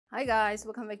Hi guys,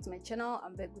 welcome back to my channel.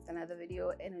 I'm back with another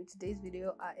video, and in today's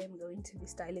video I am going to be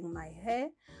styling my hair.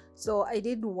 So I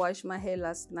did wash my hair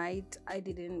last night. I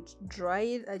didn't dry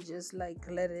it, I just like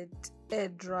let it air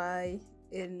dry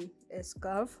in a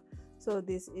scarf. So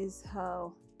this is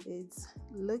how it's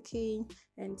looking,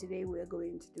 and today we're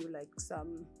going to do like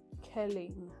some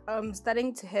curling. I'm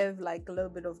starting to have like a little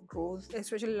bit of growth,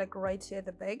 especially like right here at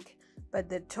the back, but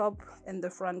the top and the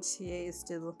front here is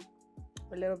still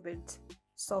a little bit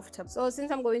softer. So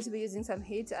since I'm going to be using some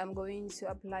heat, I'm going to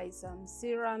apply some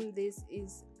serum. This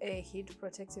is a heat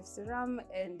protective serum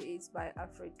and it's by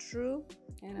AfriTrue,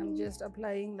 and I'm just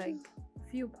applying like a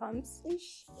few pumps.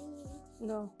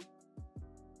 No.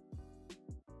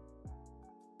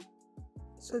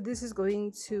 So this is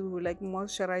going to like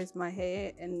moisturize my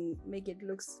hair and make it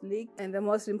look sleek, and the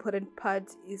most important part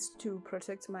is to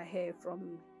protect my hair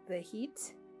from the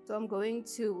heat. So I'm going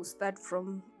to start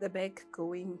from the back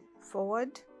going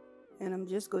forward, and I'm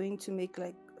just going to make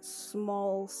like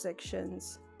small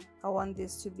sections. I want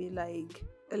this to be like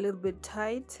a little bit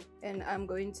tight, and I'm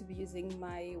going to be using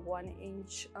my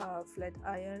 1-inch flat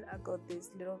iron. I got this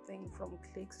little thing from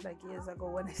Clicks like years ago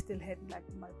when I still had like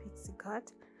my pixie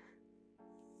cut.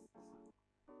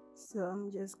 So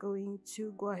I'm just going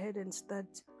to go ahead and start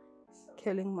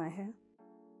curling my hair.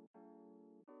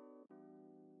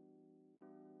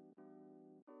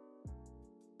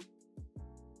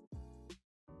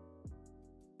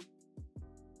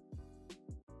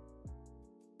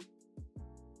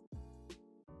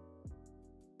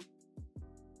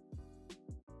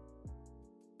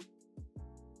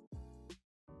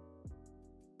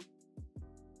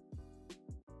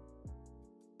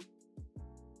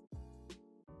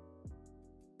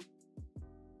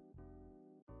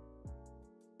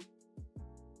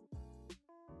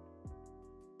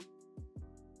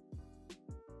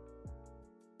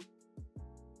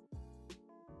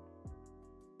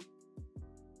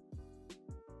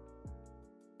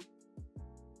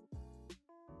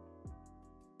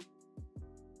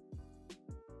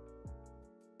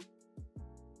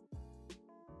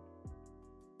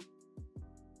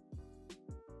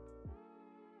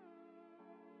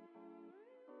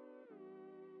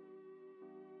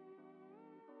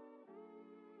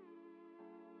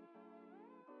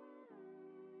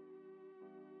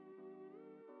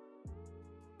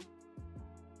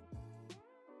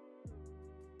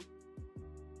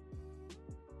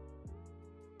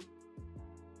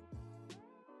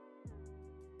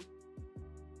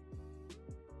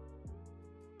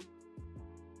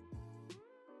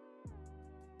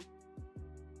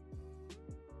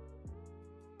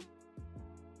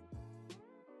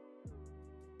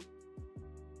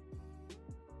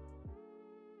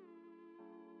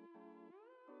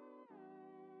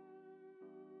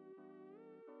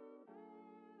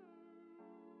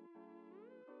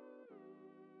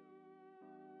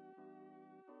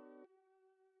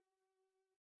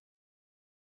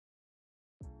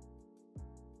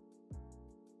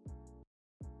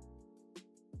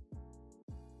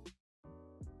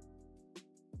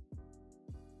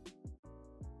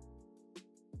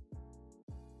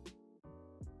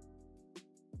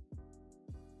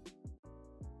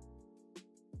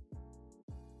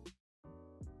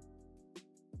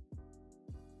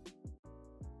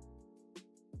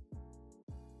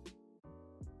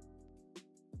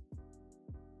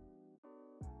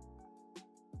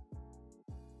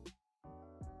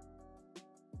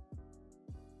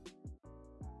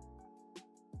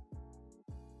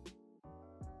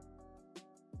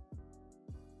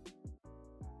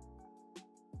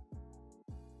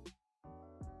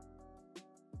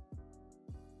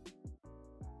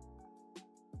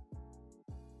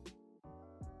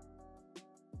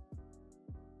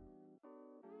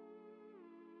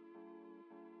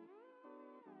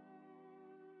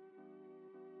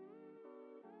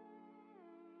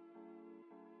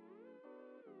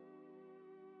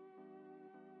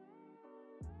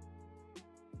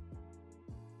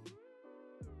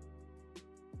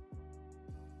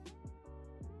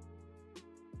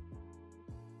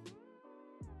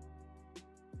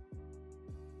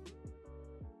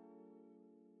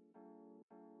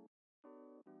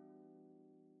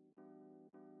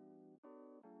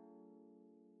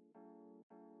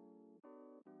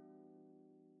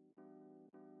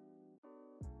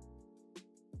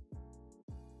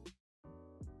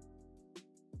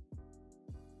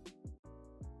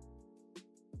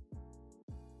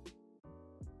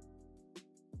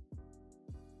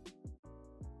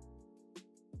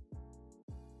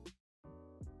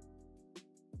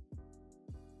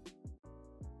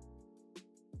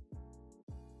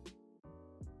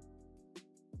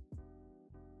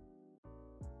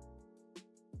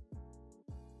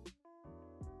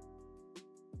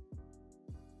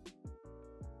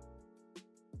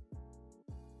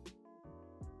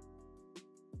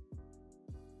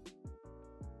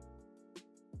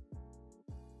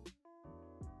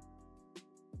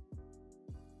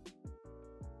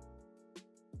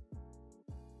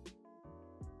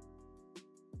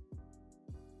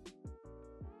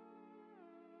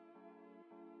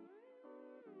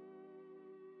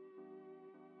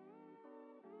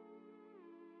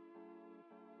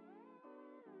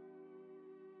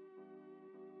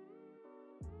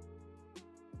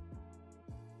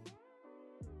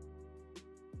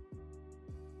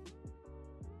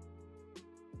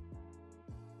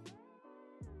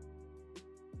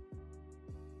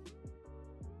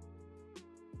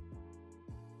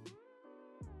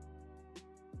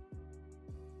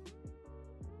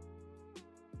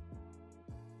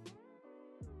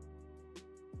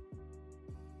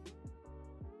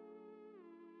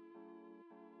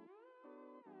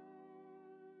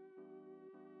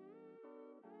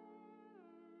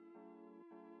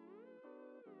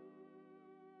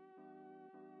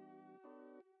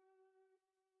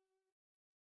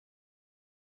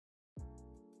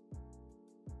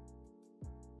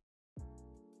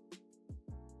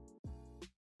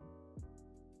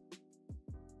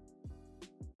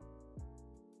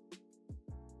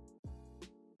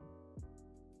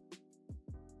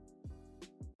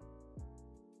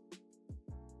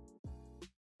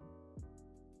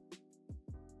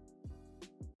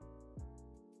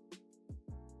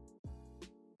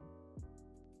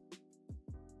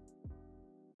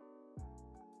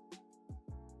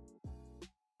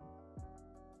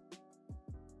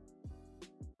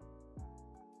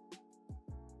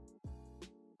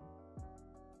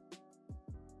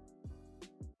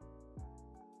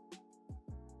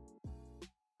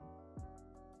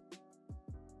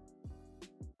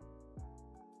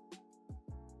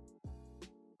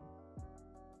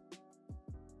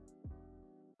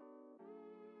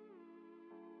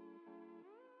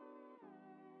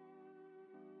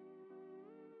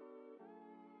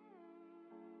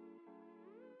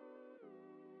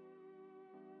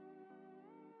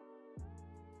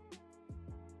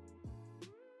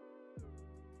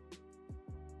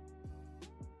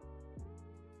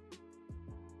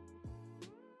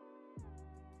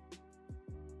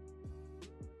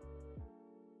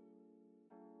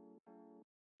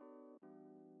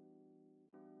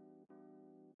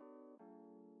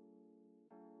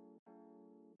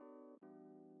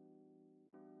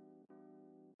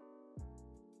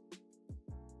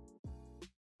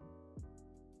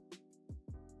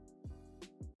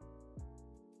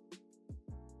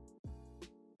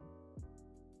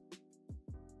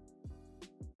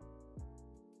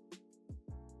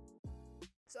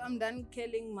 I'm done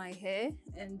curling my hair,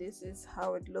 and this is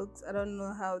how it looks. I don't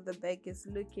know how the back is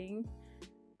looking,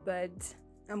 but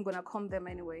I'm gonna comb them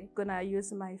anyway. Gonna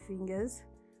use my fingers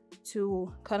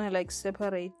to kind of like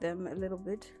separate them a little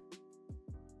bit.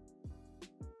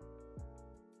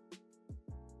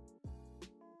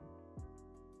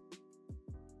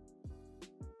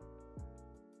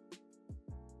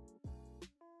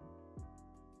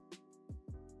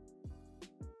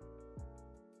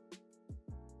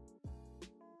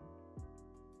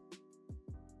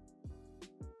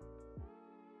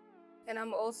 And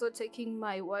I'm also taking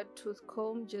my wide tooth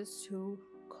comb just to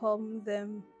comb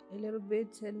them a little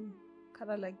bit and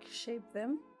kind of like shape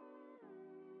them.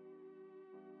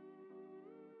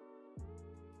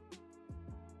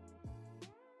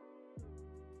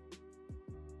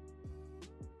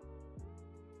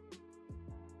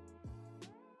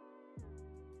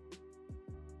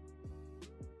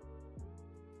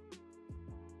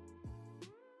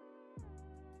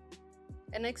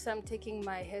 And next I'm taking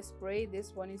my hairspray.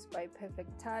 This one is by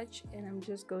Perfect Touch, and I'm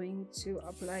just going to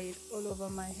apply it all over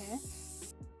my hair.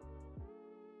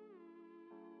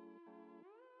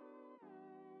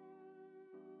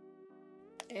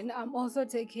 And I'm also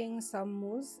taking some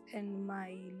mousse and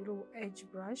my little edge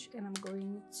brush, and I'm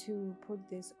going to put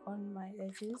this on my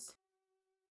edges.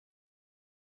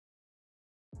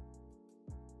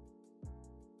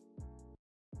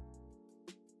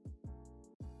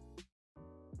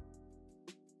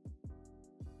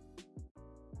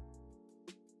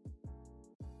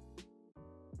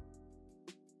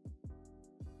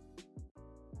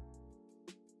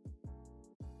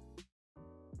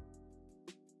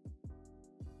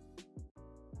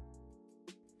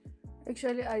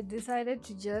 Actually, I decided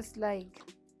to just like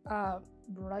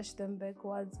brush them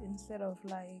backwards instead of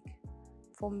like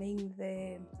forming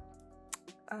the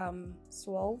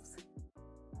swirls.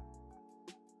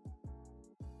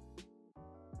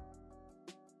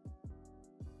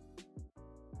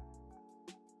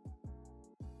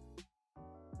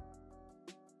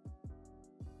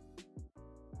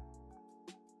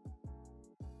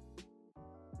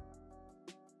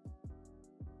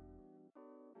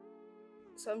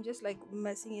 So I'm just like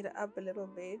messing it up a little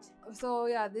bit. So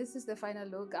yeah, this is the final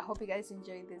look. I hope you guys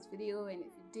enjoyed this video, and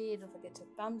if you did, don't forget to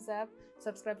thumbs up,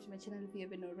 subscribe to my channel if you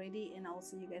haven't already, and I'll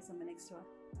see you guys on the next one.